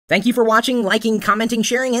Thank you for watching, liking, commenting,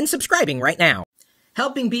 sharing, and subscribing right now.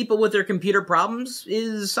 Helping people with their computer problems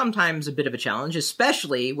is sometimes a bit of a challenge,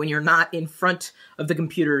 especially when you're not in front of the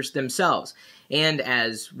computers themselves. And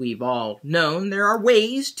as we've all known, there are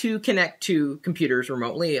ways to connect to computers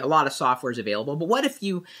remotely. A lot of software is available, but what if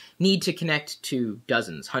you need to connect to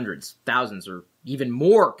dozens, hundreds, thousands, or even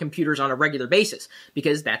more computers on a regular basis,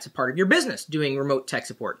 because that's a part of your business, doing remote tech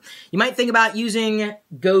support. You might think about using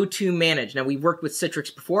GoToManage. Now, we've worked with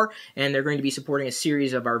Citrix before, and they're going to be supporting a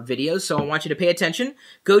series of our videos, so I want you to pay attention.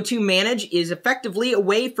 GoToManage is effectively a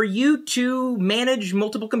way for you to manage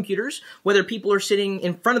multiple computers, whether people are sitting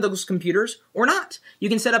in front of those computers or not. You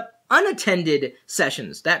can set up unattended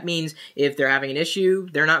sessions. That means if they're having an issue,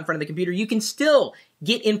 they're not in front of the computer, you can still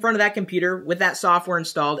get in front of that computer with that software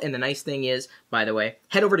installed. And the nice thing is, by the way,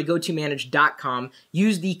 head over to GoToManage.com,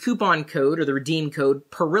 use the coupon code or the redeem code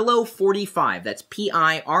Pirillo45. That's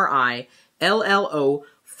Pirillo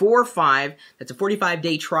 45. That's a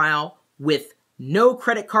 45-day trial with no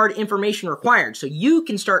credit card information required. So you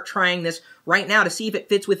can start trying this right now to see if it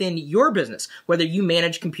fits within your business, whether you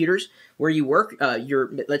manage computers where you work.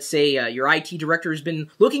 Let's say your IT director has been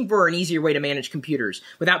looking for an easier way to manage computers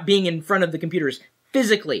without being in front of the computers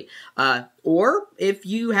physically. Or if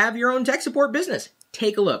you have your own tech support business,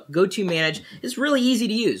 take a look. GoToManage is really easy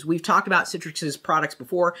to use. We've talked about Citrix's products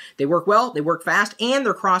before. They work well, they work fast, and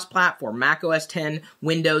they're cross-platform. Mac OS X,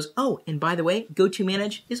 Windows. Oh, and by the way,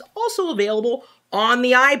 GoToManage is also available on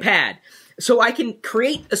the iPad. So I can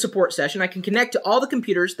create a support session. I can connect to all the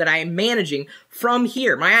computers that I am managing from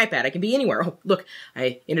here, my iPad. I can be anywhere. Oh, look,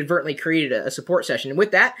 I inadvertently created a support session. And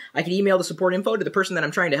with that, I can email the support info to the person that I'm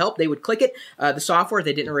trying to help. They would click it. The software, if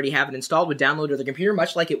they didn't already have it installed, would download to their computer,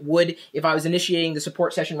 much like it would if I was initiating the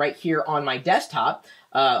support session right here on my desktop.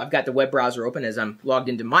 I've got the web browser open as I'm logged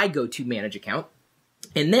into my GoToManage account.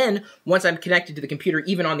 And then, once I'm connected to the computer,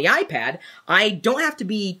 even on the iPad, I don't have to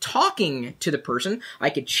be talking to the person. I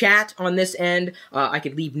could chat on this end. I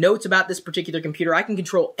could leave notes about this particular computer. I can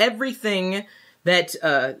control everything that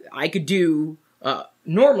I could do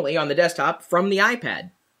normally on the desktop from the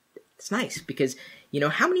iPad. It's nice because, you know,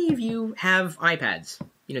 how many of you have iPads?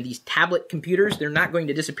 You know, these tablet computers, they're not going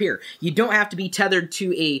to disappear. You don't have to be tethered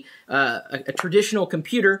to a traditional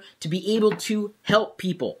computer to be able to help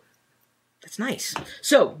people. That's nice.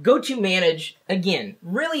 So, GoToManage, again,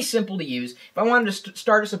 really simple to use. If I wanted to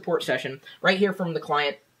start a support session right here from the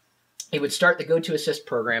client, it would start the GoToAssist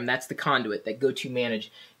program. That's the conduit that GoToManage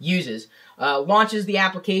uses. Launches the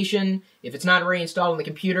application. If it's not already installed on the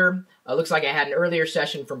computer, looks like I had an earlier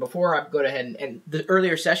session from before. I'll go ahead and the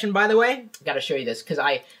earlier session, by the way, I've got to show you this because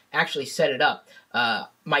I actually set it up.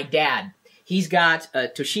 My dad, he's got a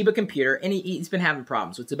Toshiba computer, and he's been having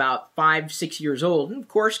problems. It's about 5-6 years old. And of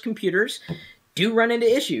course, computers do run into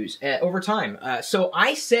issues over time. So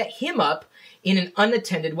I set him up in an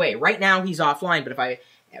unattended way. Right now, he's offline, but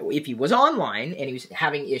if he was online and he was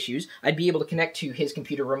having issues, I'd be able to connect to his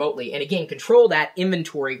computer remotely. And again, control that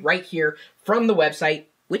inventory right here from the website,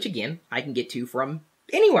 which again, I can get to from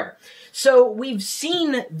anywhere. So we've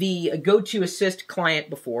seen the GoToAssist client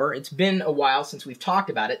before. It's been a while since we've talked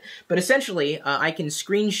about it, but essentially I can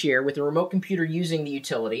screen share with a remote computer using the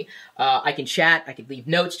utility. I can chat, I can leave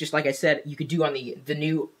notes, just like I said, you could do on the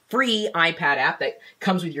new free iPad app that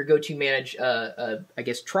comes with your GoToManage, I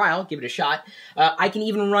guess, trial. Give it a shot. I can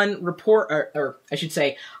even run report, or I should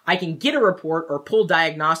say, I can get a report or pull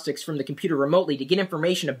diagnostics from the computer remotely to get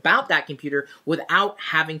information about that computer without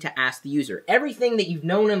having to ask the user. Everything that you've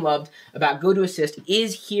known and loved about GoToAssist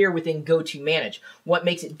is here within GoToManage. What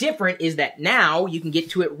makes it different is that now you can get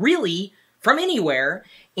to it really from anywhere,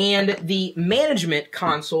 and the management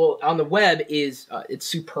console on the web is it's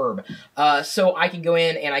superb. So I can go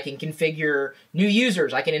in and I can configure new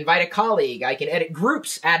users, I can invite a colleague, I can edit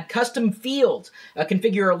groups, add custom fields,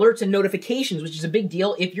 configure alerts and notifications, which is a big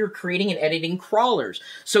deal if you're creating and editing crawlers.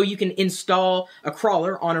 So you can install a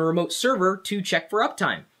crawler on a remote server to check for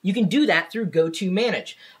uptime. You can do that through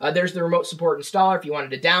GoToManage. There's the remote support installer if you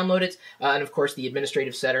wanted to download it, and of course the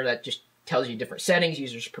administrative setter that just tells you different settings,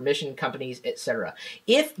 users' permission, companies, etc.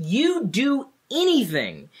 If you do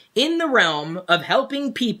anything in the realm of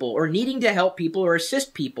helping people or needing to help people or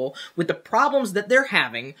assist people with the problems that they're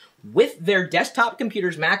having with their desktop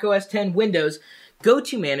computers, Mac OS X, Windows,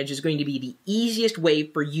 GoToManage is going to be the easiest way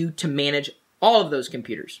for you to manage all of those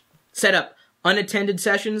computers. Set up unattended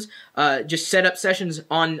sessions, just set up sessions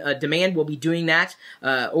on demand. We'll be doing that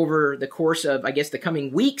over the course of, I guess, the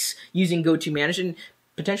coming weeks using GoToManage, and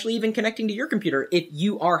potentially even connecting to your computer if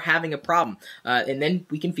you are having a problem. And then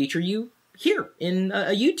we can feature you here in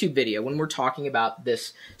a YouTube video when we're talking about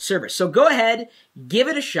this service. So go ahead, give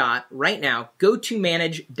it a shot right now.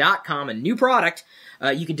 GoToManage.com, a new product.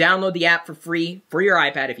 You can download the app for free for your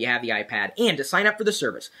iPad if you have the iPad. And to sign up for the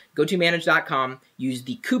service, GoToManage.com, use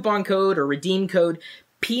the coupon code or redeem code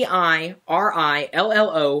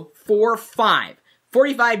PIRILLO45.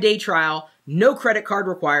 45-day trial, no credit card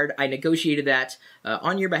required. I negotiated that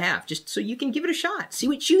on your behalf, just so you can give it a shot. See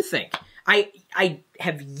what you think. I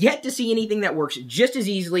have yet to see anything that works just as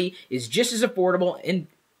easily, is just as affordable, and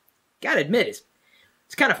gotta admit, it's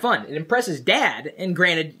kind of fun. It impresses Dad, and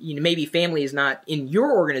granted, maybe family is not in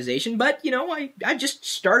your organization, but, I just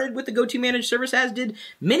started with the GoToManage service, as did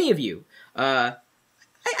many of you. I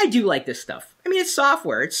do like this stuff. I mean, it's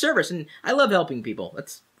software, it's service, and I love helping people.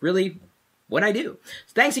 That's really what I do.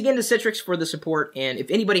 So thanks again to Citrix for the support, and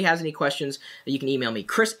if anybody has any questions, you can email me,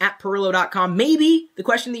 chris@pirillo.com. Maybe the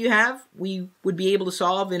question that you have, we would be able to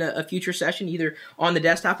solve in a future session, either on the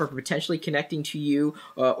desktop or potentially connecting to you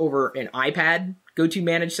over an iPad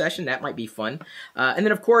GoToManage session. That might be fun. And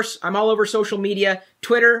then, of course, I'm all over social media,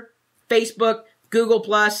 Twitter, Facebook, Google+,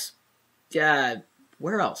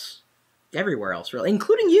 where else? Everywhere else, really,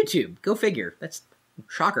 including YouTube. Go figure. That's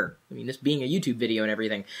shocker. I mean, this being a YouTube video and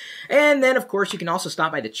everything. And then, of course, you can also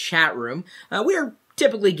stop by the chat room. We are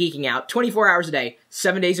typically geeking out 24 hours a day,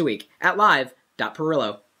 7 days a week at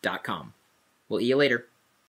live.pirillo.com. We'll see you later.